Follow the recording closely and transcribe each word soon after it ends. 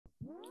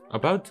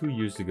About 2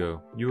 years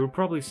ago, you were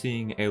probably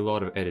seeing a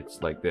lot of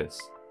edits like this.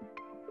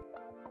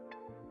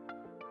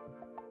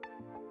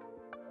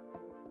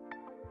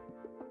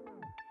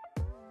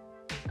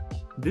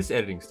 This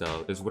editing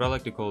style is what I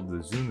like to call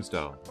the zoom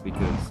style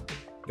because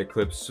the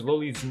clip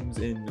slowly zooms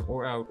in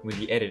or out when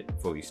the edit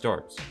fully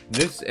starts.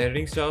 This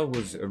editing style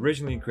was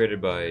originally created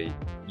by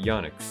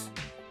Yannick's,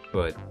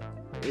 but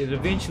it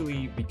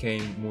eventually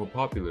became more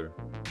popular,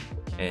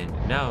 and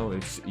now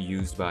it's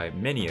used by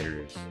many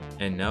editors,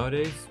 and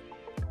nowadays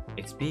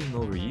it's being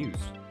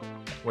overused.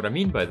 What I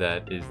mean by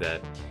that is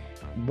that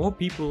more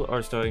people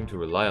are starting to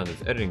rely on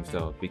this editing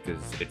style because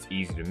it's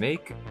easy to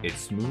make, it's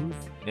smooth,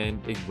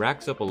 and it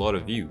racks up a lot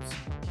of views.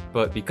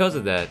 But because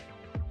of that,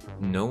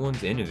 no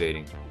one's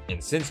innovating.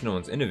 And since no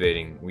one's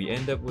innovating, we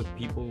end up with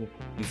people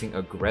using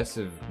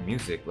aggressive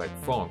music like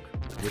funk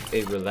with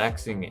a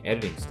relaxing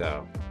editing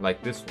style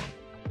like this one.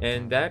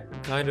 And that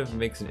kind of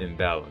makes an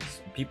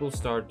imbalance. People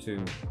start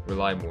to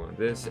rely more on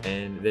this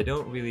and they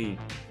don't really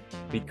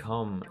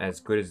become as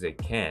good as they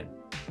can.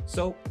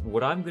 So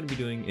what I'm going to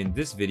be doing in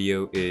this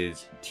video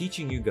is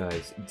teaching you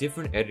guys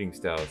different editing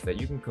styles that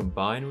you can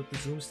combine with the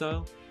zoom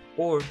style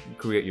or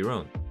create your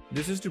own.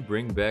 This is to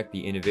bring back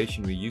the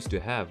innovation we used to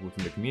have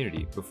within the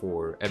community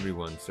before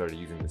everyone started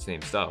using the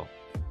same style.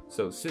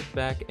 So sit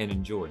back and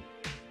enjoy.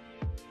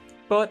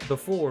 But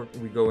before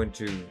we go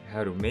into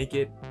how to make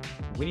it,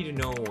 we need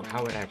to know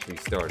how it actually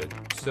started.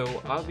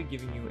 So I'll be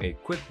giving you a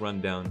quick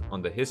rundown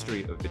on the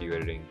history of video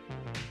editing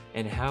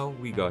and how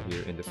we got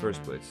here in the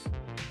first place.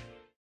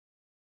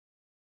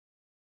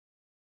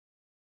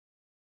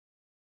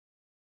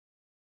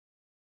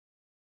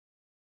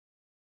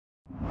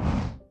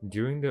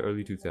 During the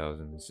early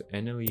 2000s,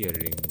 NLE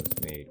editing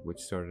was made, which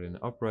started an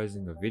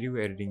uprising of video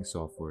editing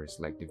softwares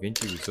like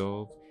DaVinci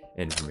Resolve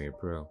and Premiere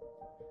Pro.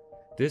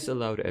 This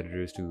allowed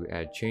editors to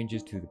add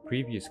changes to the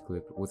previous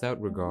clip without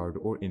regard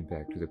or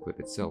impact to the clip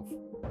itself.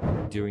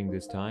 During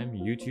this time,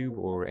 YouTube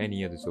or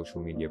any other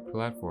social media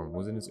platform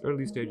was in its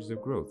early stages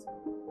of growth,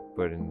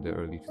 but in the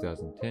early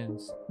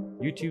 2010s,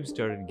 YouTube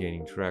started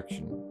gaining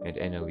traction and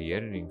NLE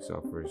editing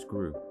softwares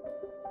grew.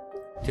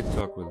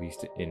 TikTok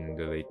released it in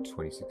the late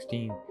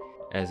 2016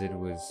 as it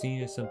was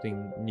seen as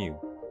something new.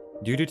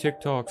 Due to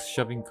TikTok's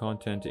shoving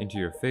content into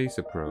your face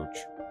approach,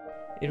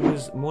 it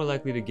was more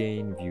likely to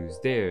gain views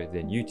there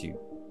than YouTube,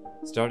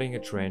 starting a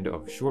trend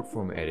of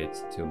short-form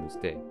edits till this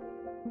day.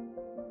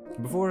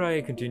 Before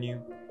I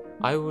continue,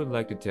 I would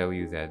like to tell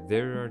you that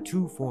there are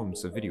two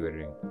forms of video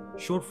editing.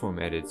 Short-form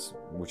edits,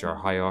 which are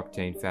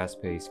high-octane,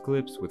 fast-paced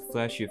clips with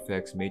flashy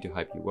effects made to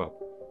hype you up,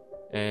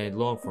 and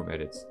long-form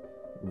edits,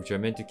 which are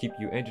meant to keep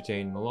you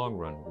entertained in the long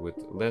run with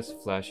less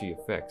flashy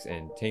effects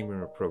and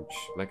tamer approach,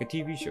 like a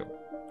TV show.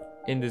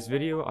 In this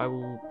video, I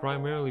will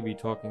primarily be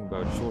talking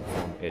about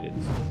short-form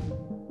edits.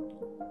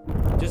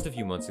 Just a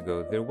few months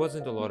ago, there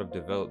wasn't a lot of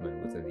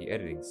development within the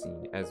editing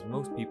scene as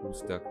most people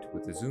stuck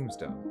with the zoom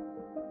style.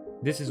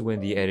 This is when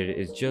the edit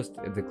is just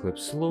the clip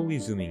slowly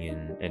zooming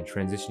in and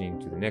transitioning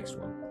to the next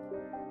one.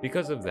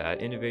 Because of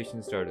that,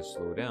 innovation started to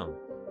slow down,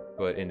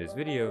 but in this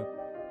video,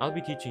 I'll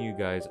be teaching you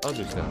guys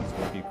other styles to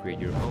help you create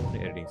your own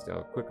editing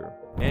style quicker,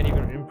 and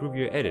even improve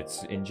your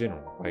edits in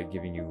general by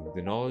giving you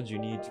the knowledge you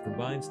need to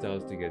combine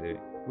styles together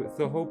with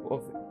the hope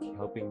of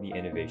helping the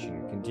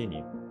innovation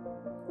continue.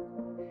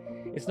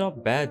 It's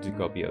not bad to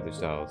copy other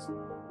styles,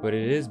 but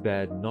it is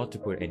bad not to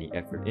put any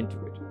effort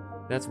into it.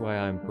 That's why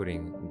I'm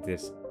putting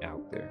this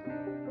out there.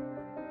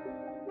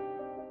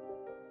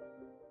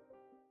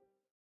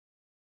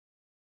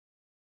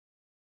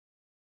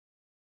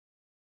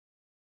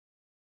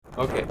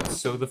 Okay,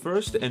 so the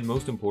first and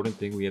most important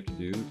thing we have to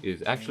do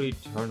is actually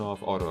turn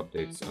off auto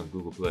updates on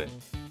Google Play.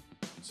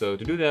 So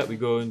to do that, we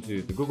go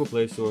into the Google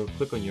Play Store,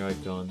 click on your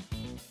icon,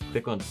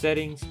 click on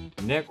Settings,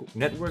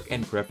 Network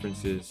and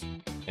Preferences,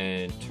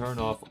 and turn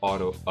off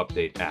auto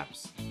update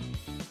apps.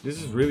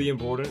 This is really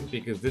important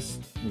because this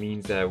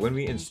means that when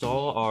we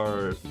install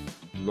our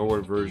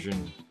lower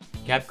version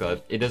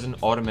CapCut, it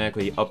doesn't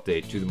automatically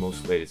update to the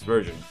most latest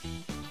version,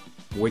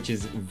 which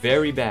is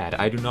very bad.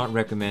 I do not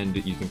recommend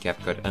using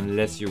CapCut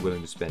unless you're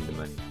willing to spend the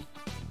money.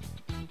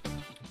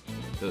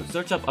 So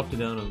search up to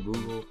down on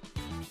Google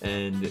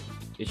and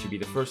it should be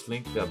the first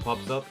link that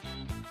pops up.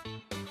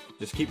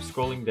 Just keep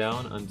scrolling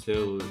down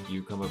until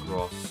you come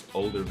across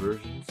older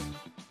versions.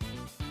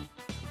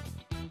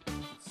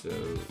 So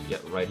yeah,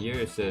 right here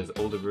it says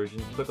older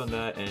versions. Click on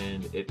that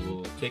and it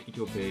will take you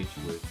to a page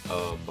with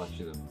a bunch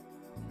of them.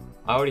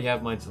 I already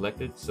have mine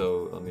selected,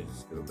 so let me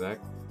just go back.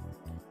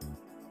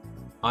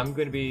 I'm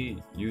going to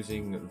be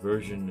using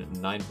version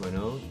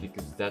 9.0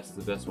 because that's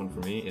the best one for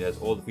me. It has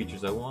all the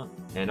features I want,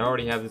 and I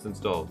already have this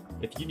installed.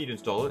 If you need to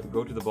install it,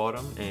 go to the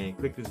bottom and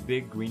click this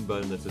big green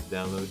button that says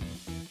download.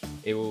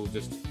 It will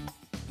just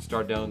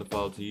start downloading the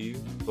file to you,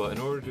 but in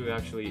order to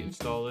actually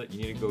install it,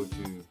 you need to go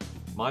to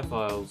My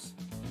Files,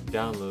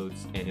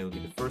 Downloads, and it'll be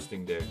the first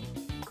thing there.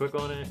 Click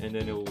on it, and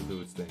then it will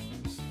do its thing.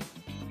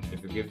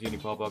 If it gives you any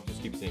pop-up,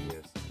 just keep saying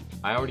yes.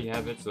 I already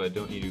have it, so I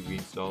don't need to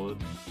reinstall it.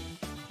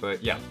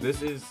 But yeah,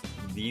 this is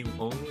the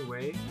only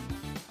way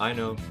I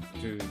know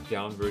to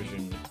down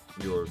version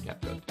your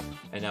CapCut.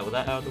 And now with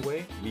that out of the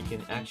way, we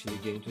can actually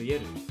get into the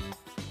editing.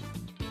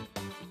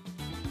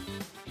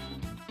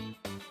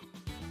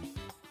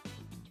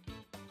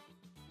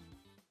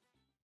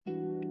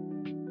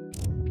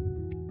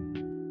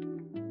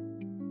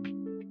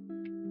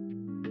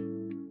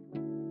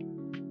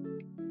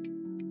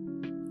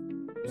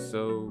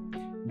 So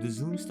the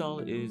zoom style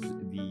is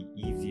the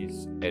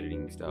easiest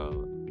editing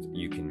style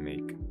you can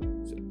make.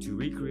 So to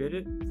recreate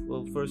it,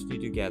 we'll first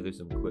need to gather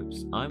some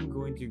clips. I'm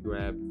going to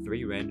grab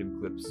 3 random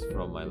clips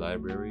from my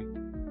library.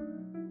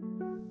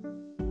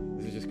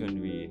 This is just going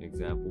to be an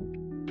example.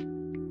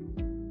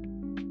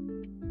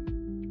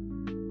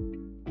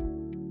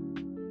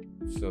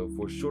 So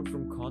for short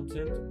form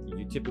content,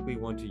 you typically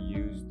want to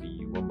use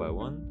the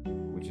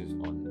 1x1, which is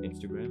on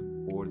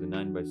Instagram, or the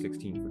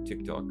 9x16 for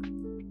TikTok.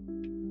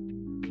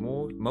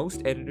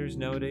 Most editors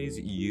nowadays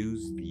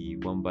use the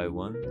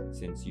 1x1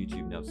 since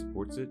YouTube now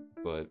supports it,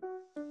 but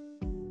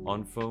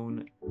on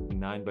phone,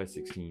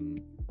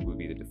 9x16 will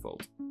be the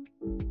default.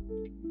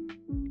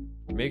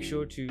 Make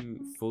sure to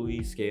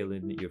fully scale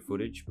in your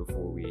footage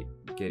before we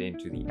get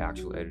into the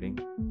actual editing.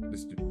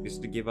 This is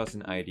to give us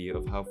an idea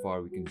of how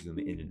far we can zoom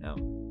in and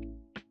out.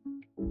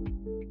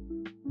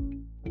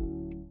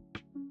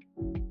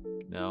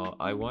 Now,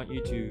 I want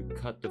you to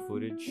cut the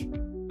footage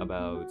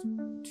about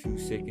 2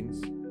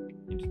 seconds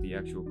into the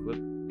actual clip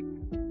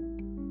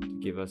to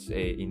give us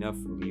enough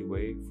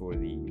leeway for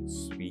the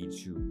speed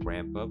to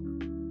ramp up.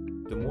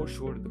 The more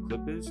shorter the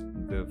clip is,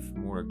 the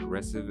more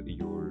aggressive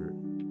your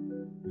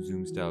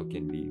zoom style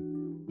can be.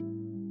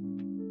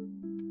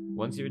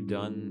 Once you're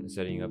done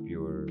setting up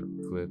your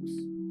clips,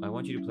 I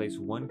want you to place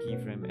 1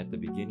 keyframe at the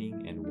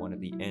beginning and 1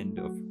 at the end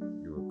of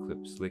your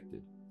clip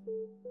selected.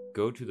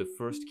 Go to the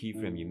first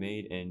keyframe you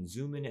made and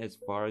zoom in as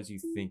far as you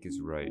think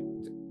is right.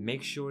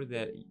 Make sure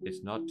that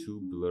it's not too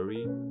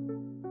blurry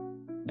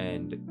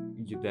and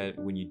that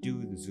when you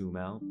do the zoom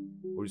out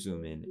or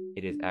zoom in,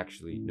 it is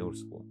actually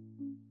noticeable.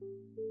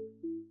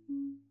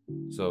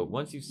 So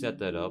once you've set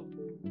that up,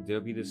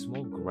 there'll be this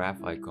small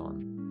graph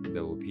icon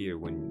that will appear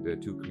when the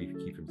 2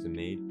 keyframes are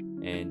made,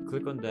 and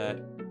click on that,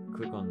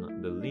 click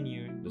on the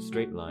linear, the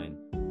straight line,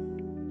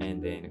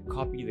 and then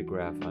copy the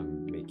graph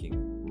I'm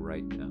making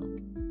right now.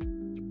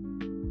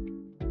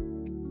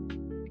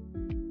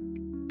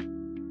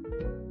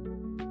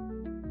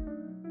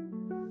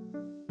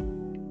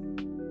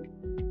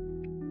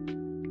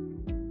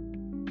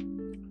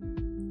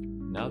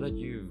 Now that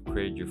you've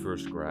created your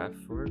first graph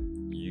for it,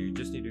 you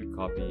just need to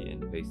copy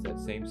and paste that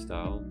same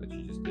style that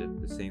you just did,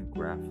 the same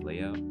graph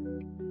layout,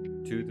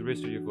 to the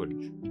rest of your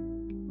footage.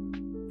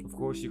 Of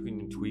course, you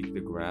can tweak the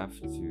graph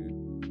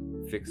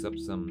to fix up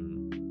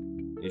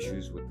some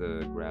issues with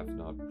the graph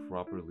not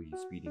properly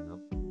speeding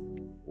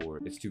up, or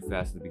it's too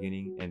fast at the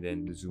beginning and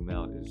then the zoom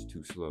out is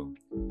too slow.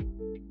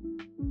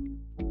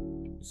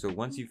 So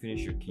once you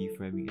finish your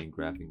keyframing and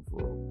graphing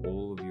for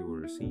all of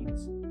your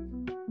scenes,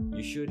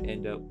 you should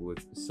end up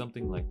with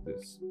something like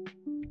this.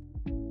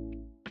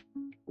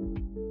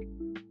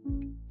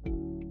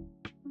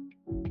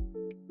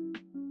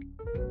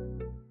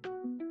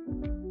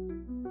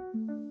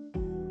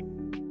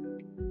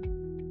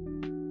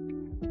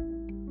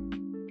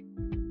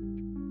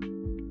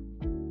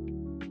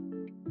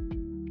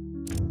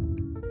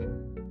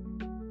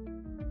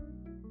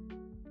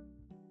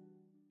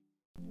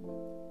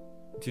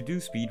 To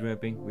do speed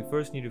ramping, we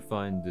first need to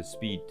find the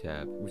speed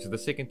tab, which is the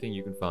second thing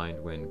you can find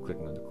when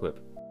clicking on the clip.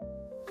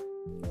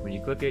 When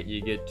you click it,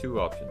 you get 2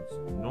 options,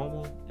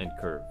 normal and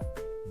curve.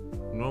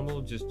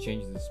 Normal just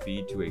changes the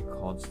speed to a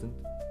constant,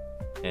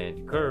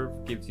 and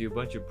curve gives you a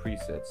bunch of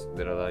presets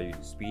that allow you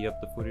to speed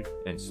up the footage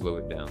and slow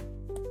it down.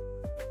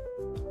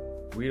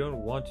 We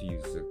don't want to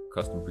use a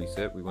custom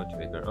preset, we want to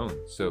make our own.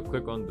 So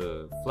click on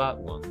the flat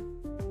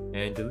one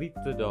and delete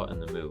the dot in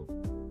the middle.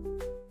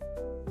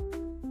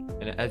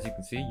 And as you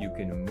can see, you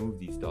can move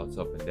these dots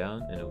up and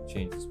down and it'll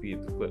change the speed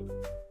of the clip.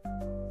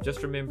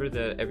 Just remember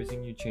that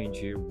everything you change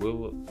here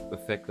will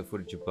affect the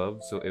footage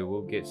above, so it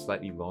will get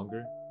slightly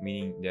longer,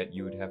 meaning that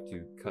you would have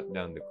to cut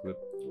down the clip.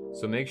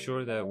 So make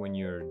sure that when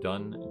you're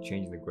done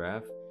changing the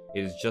graph,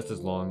 it is just as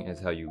long as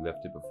how you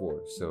left it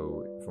before.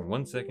 So from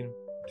 1 second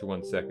to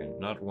 1 second,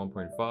 not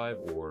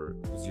 1.5 or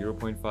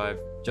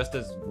 0.5, just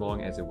as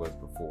long as it was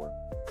before.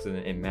 So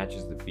then it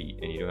matches the beat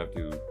and you don't have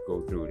to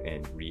go through it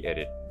and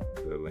re-edit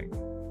the length.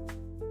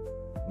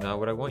 Now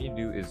what I want you to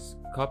do is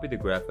copy the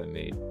graph I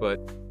made,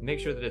 but make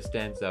sure that it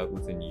stands out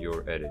within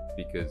your edit,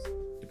 because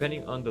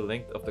depending on the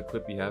length of the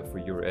clip you have for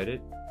your edit,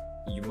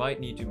 you might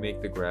need to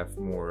make the graph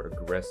more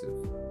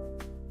aggressive.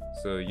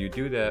 So you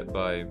do that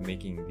by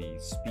making the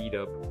speed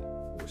up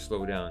or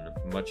slow down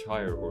much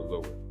higher or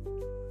lower.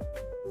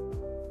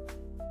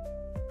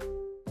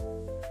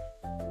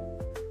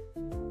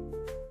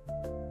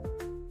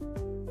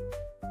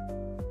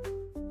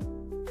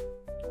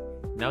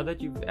 Now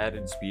that you've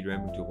added speed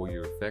ramping to all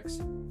your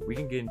effects, we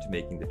can get into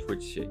making the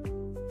twitch shake.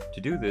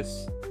 To do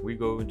this, we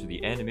go into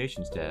the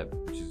animations tab,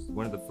 which is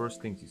one of the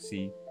first things you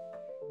see,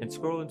 and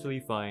scroll until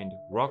you find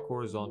rock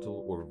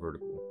horizontal or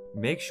vertical.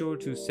 Make sure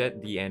to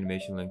set the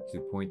animation length to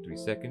 0.3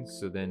 seconds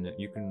so then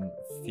you can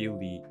feel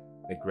the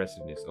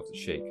aggressiveness of the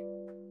shake.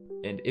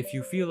 And if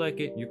you feel like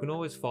it, you can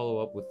always follow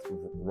up with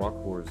rock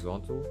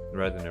horizontal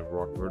rather than a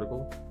rock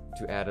vertical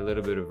to add a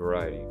little bit of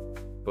variety.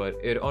 But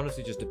it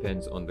honestly just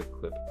depends on the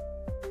clip.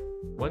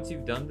 Once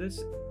you've done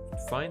this,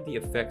 find the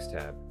effects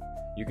tab.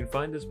 You can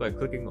find this by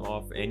clicking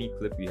off any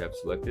clip you have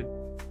selected,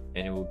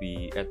 and it will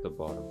be at the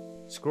bottom.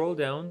 Scroll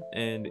down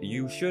and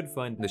you should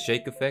find the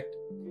shake effect.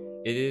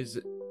 It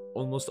is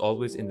almost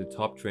always in the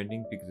top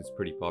trending because it's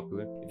pretty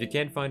popular. If you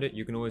can't find it,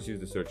 you can always use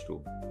the search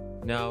tool.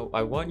 Now,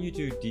 I want you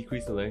to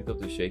decrease the length of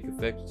the shake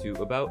effect to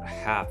about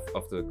half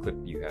of the clip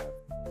you have.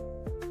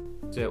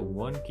 Set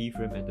one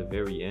keyframe at the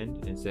very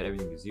end and set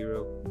everything to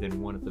 0, then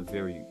one at the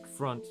very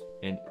front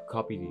and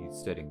copy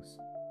these settings.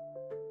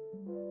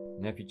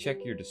 Now if you check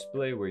your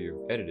display where your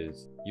edit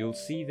is, you'll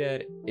see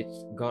that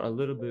it's got a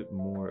little bit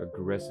more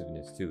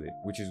aggressiveness to it,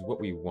 which is what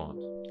we want.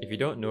 If you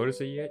don't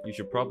notice it yet, you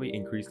should probably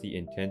increase the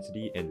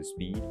intensity and the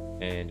speed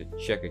and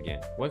check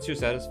again. Once you're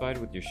satisfied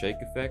with your shake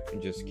effect,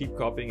 just keep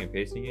copying and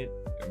pasting it,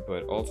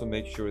 but also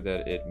make sure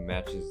that it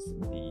matches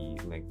the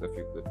length of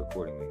your clip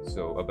accordingly,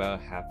 so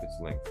about half its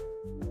length.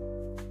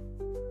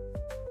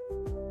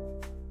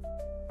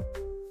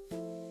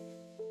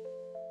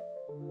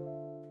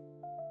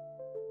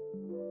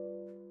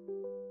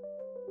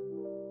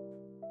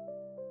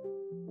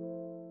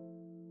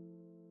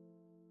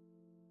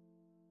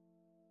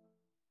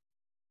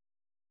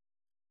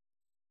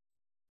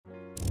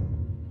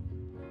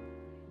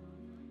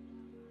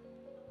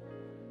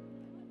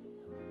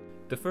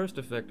 The first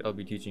effect I'll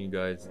be teaching you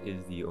guys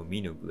is the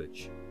Omino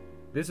glitch.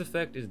 This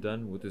effect is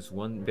done with this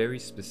one very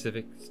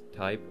specific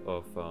type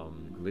of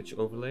glitch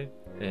overlay,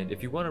 and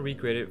if you want to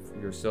recreate it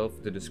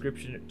yourself, the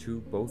description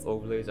to both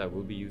overlays I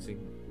will be using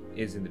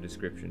is in the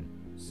description,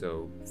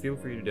 so feel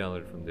free to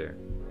download it from there.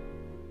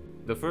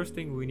 The first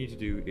thing we need to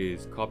do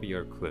is copy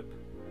our clip.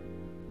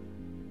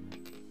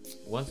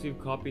 Once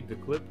we've copied the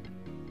clip,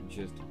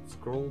 just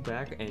scroll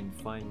back and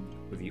find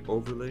the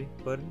overlay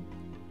button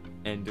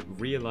and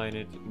realign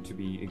it to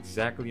be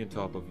exactly on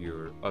top of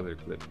your other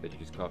clip that you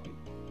just copied.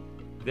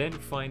 Then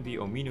find the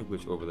Omino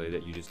glitch overlay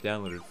that you just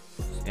downloaded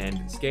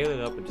and scale it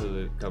up until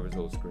it covers the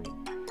whole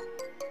screen.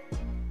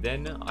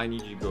 Then I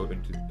need you to go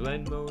into the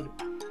blend mode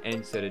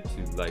and set it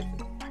to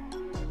lighten.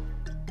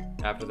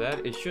 After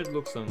that, it should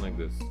look something like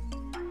this.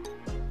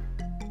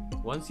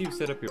 Once you've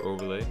set up your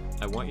overlay,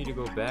 I want you to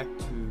go back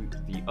to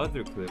the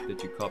other clip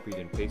that you copied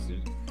and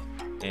pasted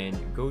and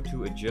go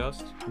to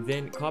adjust,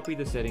 then copy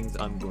the settings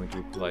I'm going to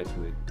apply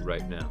to it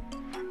right now.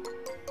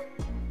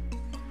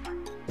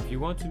 If you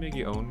want to make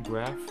your own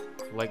graph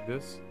like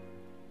this,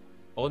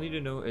 all you need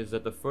to know is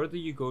that the further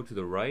you go to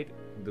the right,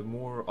 the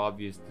more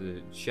obvious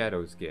the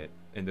shadows get,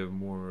 and the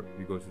more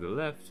you go to the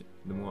left,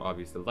 the more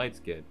obvious the lights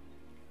get.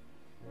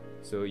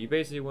 So you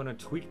basically want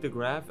to tweak the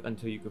graph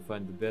until you can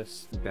find the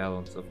best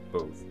balance of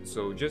both.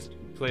 So just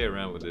play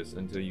around with this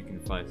until you can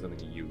find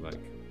something you like.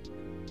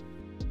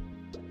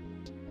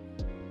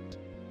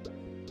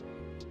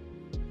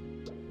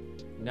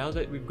 Now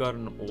that we've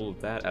gotten all of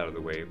that out of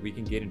the way, we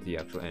can get into the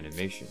actual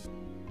animation.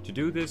 To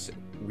do this,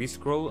 we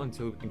scroll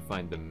until we can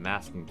find the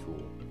masking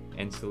tool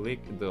and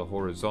select the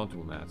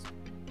horizontal mask.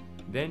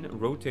 Then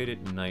rotate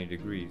it 90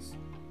 degrees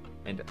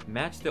and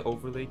match the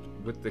overlay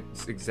with the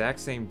exact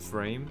same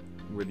frame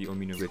where the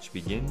Omino glitch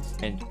begins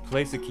and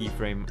place a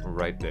keyframe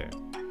right there.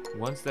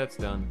 Once that's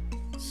done,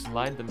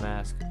 slide the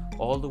mask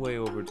all the way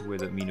over to where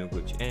the Omino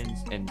glitch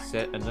ends and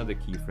set another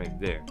keyframe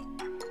there.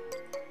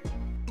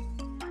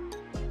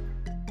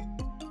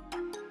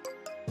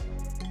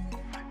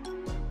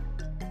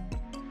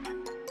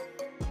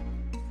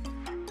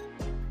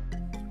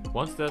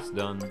 Once that's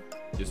done,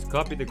 just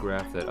copy the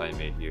graph that I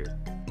made here.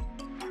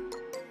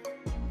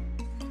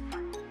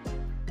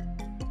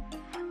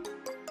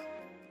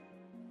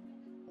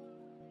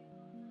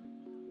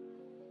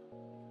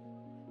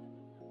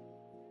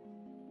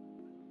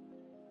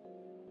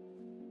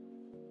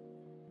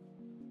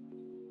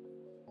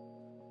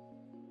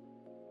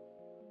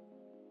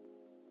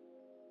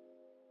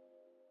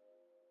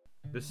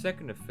 The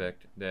second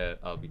effect that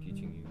I'll be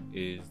teaching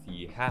you is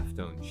the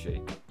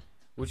Halftone-Shake,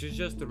 which is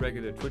just a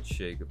regular Twitch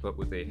shake but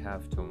with a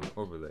halftone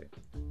overlay.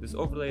 This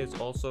overlay is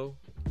also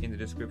in the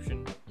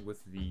description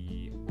with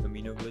the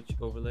Omino glitch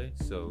overlay,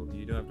 so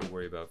you don't have to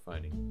worry about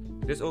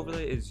finding. This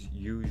overlay is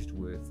used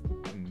with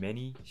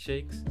many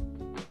shakes,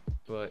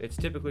 but it's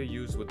typically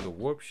used with the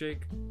warp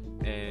shake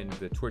and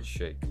the Twitch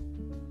shake,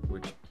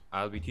 which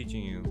I'll be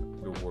teaching you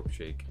the warp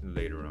shake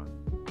later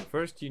on.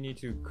 First, you need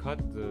to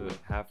cut the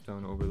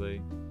halftone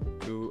overlay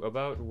to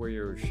about where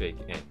your shake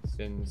ends,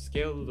 then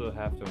scale the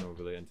halftone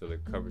overlay until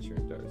it covers your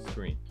entire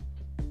screen.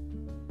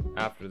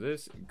 After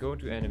this, go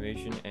to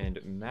animation and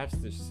match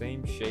the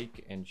same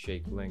shake and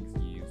shake length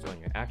you used on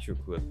your actual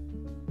clip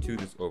to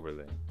this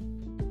overlay.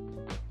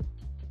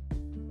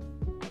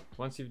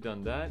 Once you've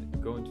done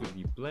that, go into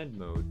the blend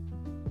mode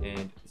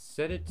and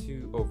set it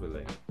to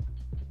overlay.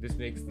 This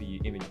makes the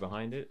image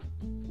behind it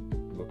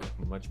look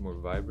much more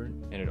vibrant,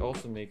 and it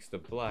also makes the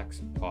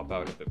blacks pop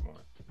out a bit more.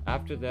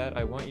 After that,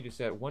 I want you to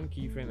set one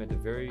keyframe at the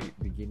very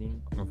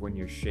beginning of when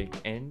your shake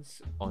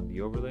ends on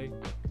the overlay.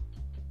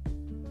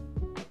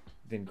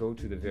 Then go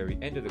to the very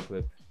end of the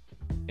clip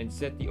and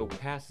set the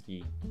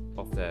opacity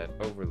of that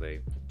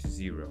overlay to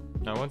 0.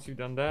 Now once you've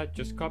done that,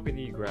 just copy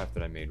the graph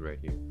that I made right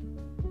here.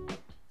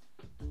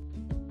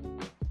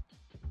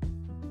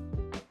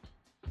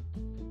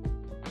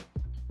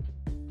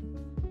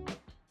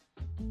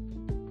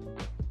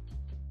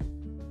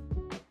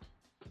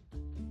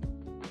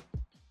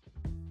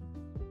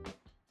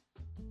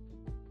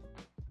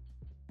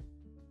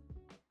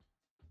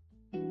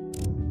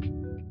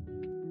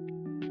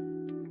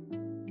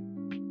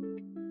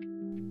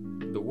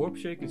 The warp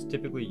shake is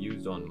typically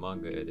used on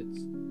manga edits,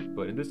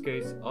 but in this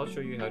case, I'll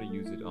show you how to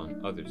use it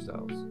on other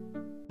styles.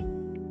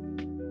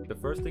 The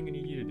first thing I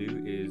need you to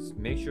do is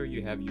make sure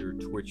you have your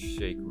Twitch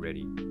shake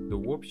ready. The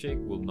warp shake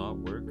will not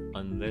work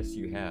unless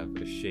you have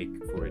a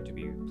shake for it to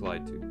be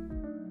applied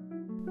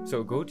to.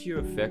 So go to your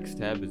effects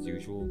tab as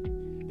usual,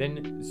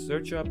 then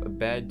search up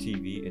Bad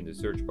TV in the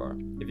search bar.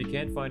 If you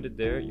can't find it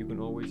there, you can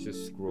always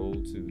just scroll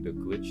to the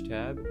glitch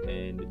tab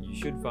and you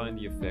should find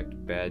the effect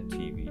Bad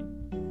TV.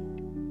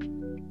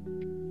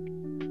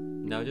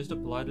 Now just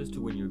apply this to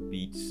when your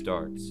beat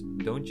starts.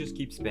 Don't just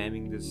keep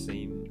spamming the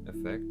same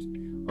effect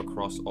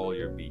across all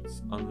your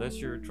beats, unless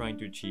you're trying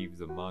to achieve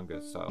the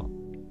manga style.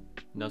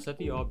 Now set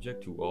the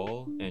object to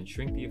all and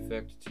shrink the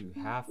effect to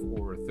half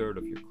or a third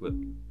of your clip.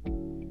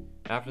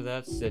 After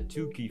that, set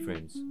 2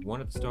 keyframes, one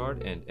at the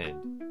start and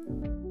end.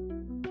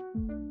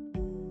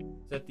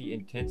 Set the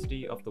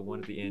intensity of the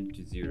one at the end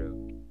to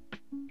 0.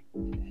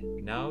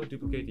 Now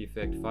duplicate the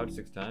effect 5 to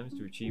 6 times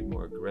to achieve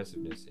more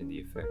aggressiveness in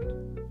the effect.